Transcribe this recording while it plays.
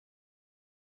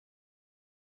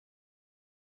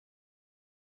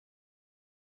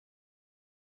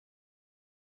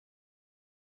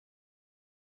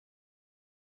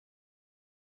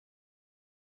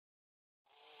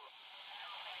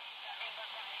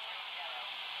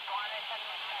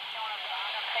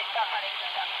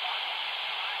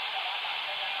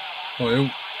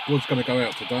Well, was going to go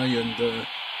out today and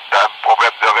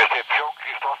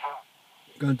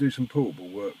go and do some portable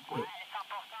work, but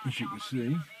as you can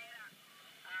see,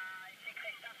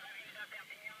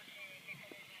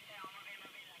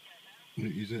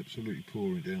 it is absolutely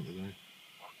pouring down today.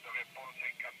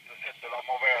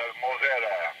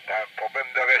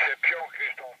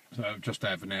 So just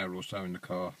have an hour or so in the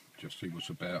car, just see what's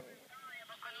about.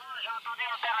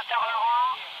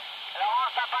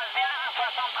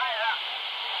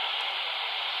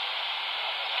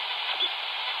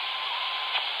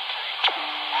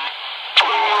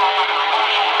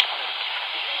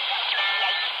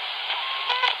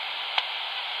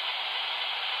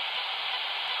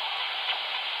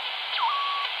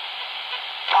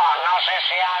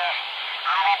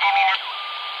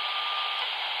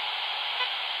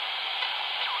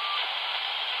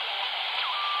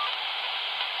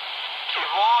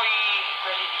 Voi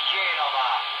quelli di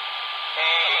Genova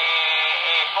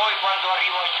e poi quando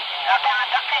arrivo la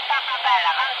giacchetta più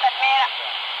bella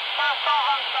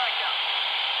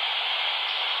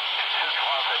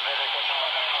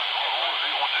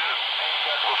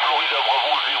 27.525. Florida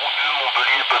Bravo 02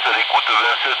 Montpellier passe à l'écoute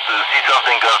 27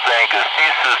 655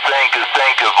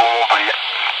 655 pour Montpellier.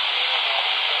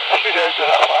 Fidèle de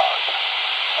la France,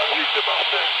 à l'île de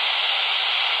Marseille.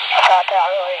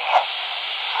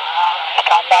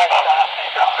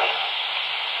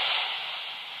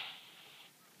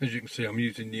 As you can see, I'm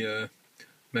using the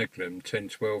Magnum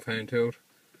 1012 handheld.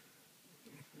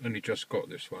 Only just got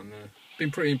this one.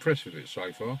 Been pretty impressed with it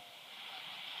so far.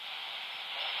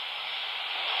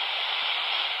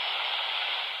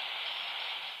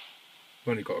 I've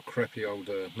only got a crappy old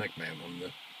Magnum on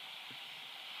the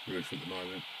roof at the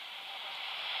moment.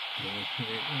 It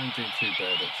ain't doing too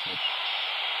bad actually.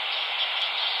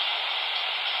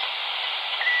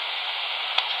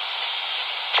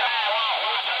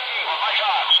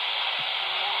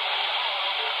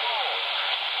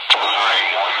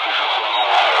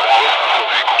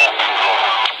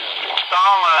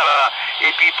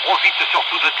 Et puis profite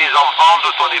surtout de tes enfants, de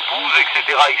ton épouse,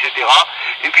 etc., etc.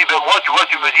 Et puis ben moi, tu vois,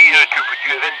 tu me dis,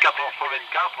 tu es 24 heures sur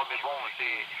 24, mais bon,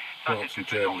 c'est... France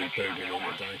Germany building all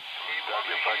the day.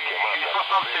 J'ai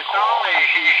 67 ans et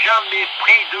j'ai jamais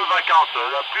pris de vacances.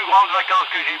 La plus grande vacance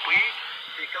que j'ai prise,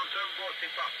 c'est quand un boss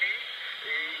est parti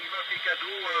et il m'a fait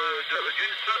cadeau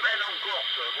d'une semaine en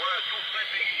Corse. Voilà, tout frais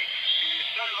payé. C'est les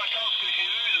seules vacances que j'ai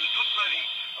eues de toute ma vie.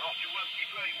 Alors tu vois un petit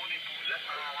peu avec mon épouse.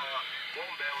 Alors bon,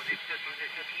 ben on est peut-être une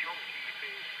exception qui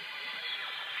fait...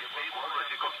 Mais bon, ben,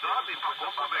 c'est comme ça, mais par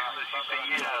contre, ben, je me suis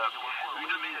payé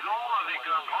une maison avec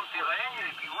un grand terrain,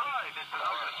 et puis voilà, et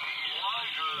maintenant je suis moi,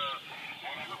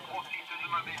 je profite de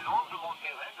ma maison, de mon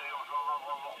terrain, d'ailleurs je vais en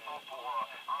avoir mon temps pour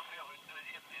en faire une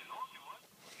deuxième maison, tu vois.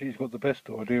 He's got the best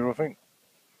idea, I think.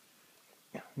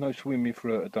 No swimming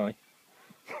through it a day.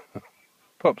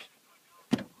 Pops,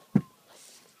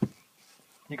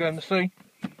 you going to sea?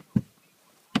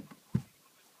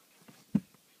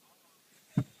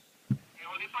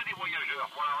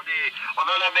 On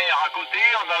a la mer à côté,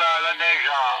 on a la neige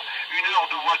à 1 heure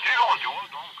de voiture, tu vois,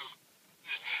 donc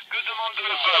que demande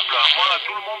le peuple? Voilà,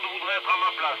 tout le monde voudrait être à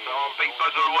ma place, on ne paye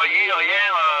pas de loyer,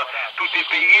 rien, tout est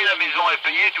payé, la maison est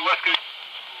payée, tu vois ce que...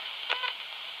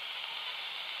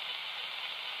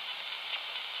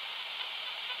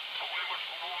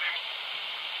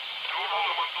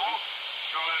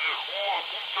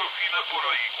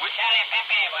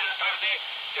 buenas tardes,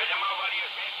 yo llamado varias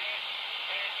veces,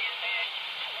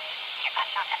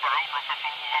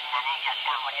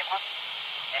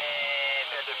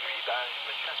 depuis, ben, je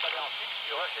me suis installé en fixe,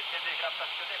 tu vois, j'étais déjà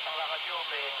passionné par la radio,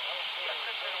 mais il y a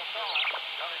très très longtemps, hein,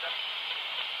 dans les années...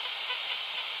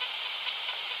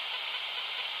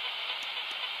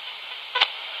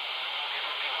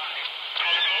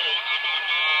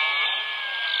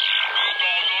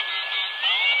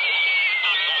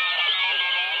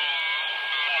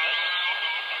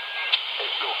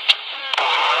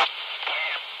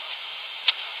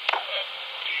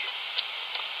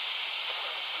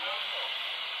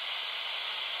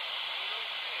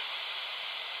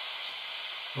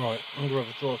 Right, I'm going to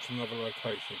have a drive to another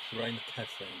location because there ain't a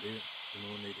cafe around here and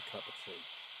I'll need a cup of tea.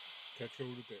 Catch you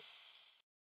all a bit.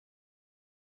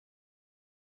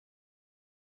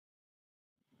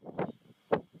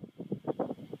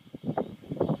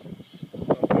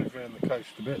 I'll move around the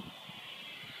coast a bit.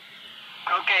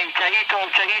 Ok, Chaguito,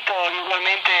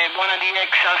 igualmente, buena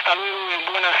DX, hasta luego y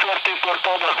buena suerte por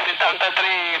todo.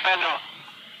 73, Pedro.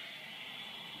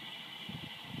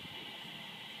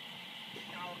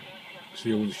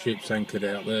 See all the ships anchored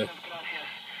out there.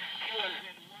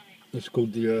 It's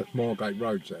called the Margate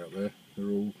Roads out there. They're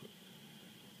all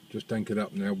just anchored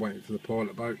up now, waiting for the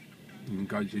pilot boat, and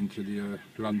goes into the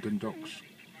London docks.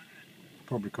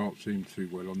 Probably can't see them too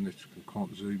well on this, I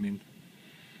can't zoom in.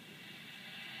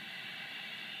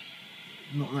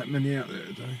 Not that many out there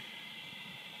today.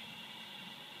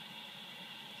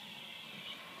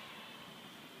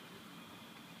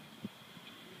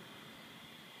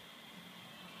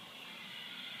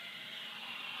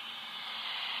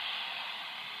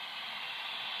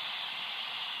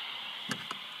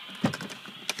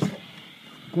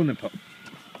 Go on then, pup.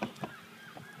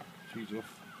 She's off.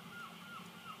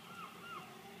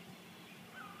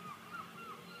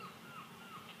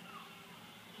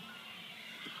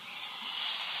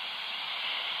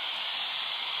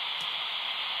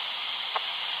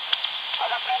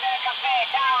 Vado a prendere il caffè,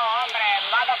 ciao, hombre,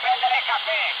 vado a prendere il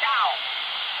caffè, ciao.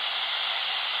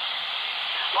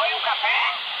 Vuoi un caffè?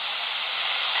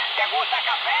 ¿Te gusta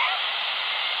caffè?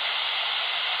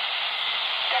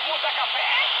 ¿Te gusta caffè?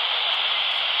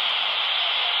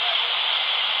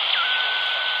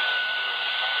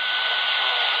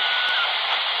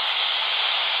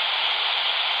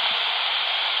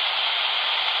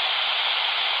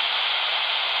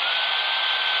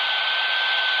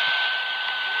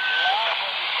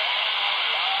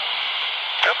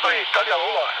 E poi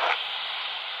tagliamo, va.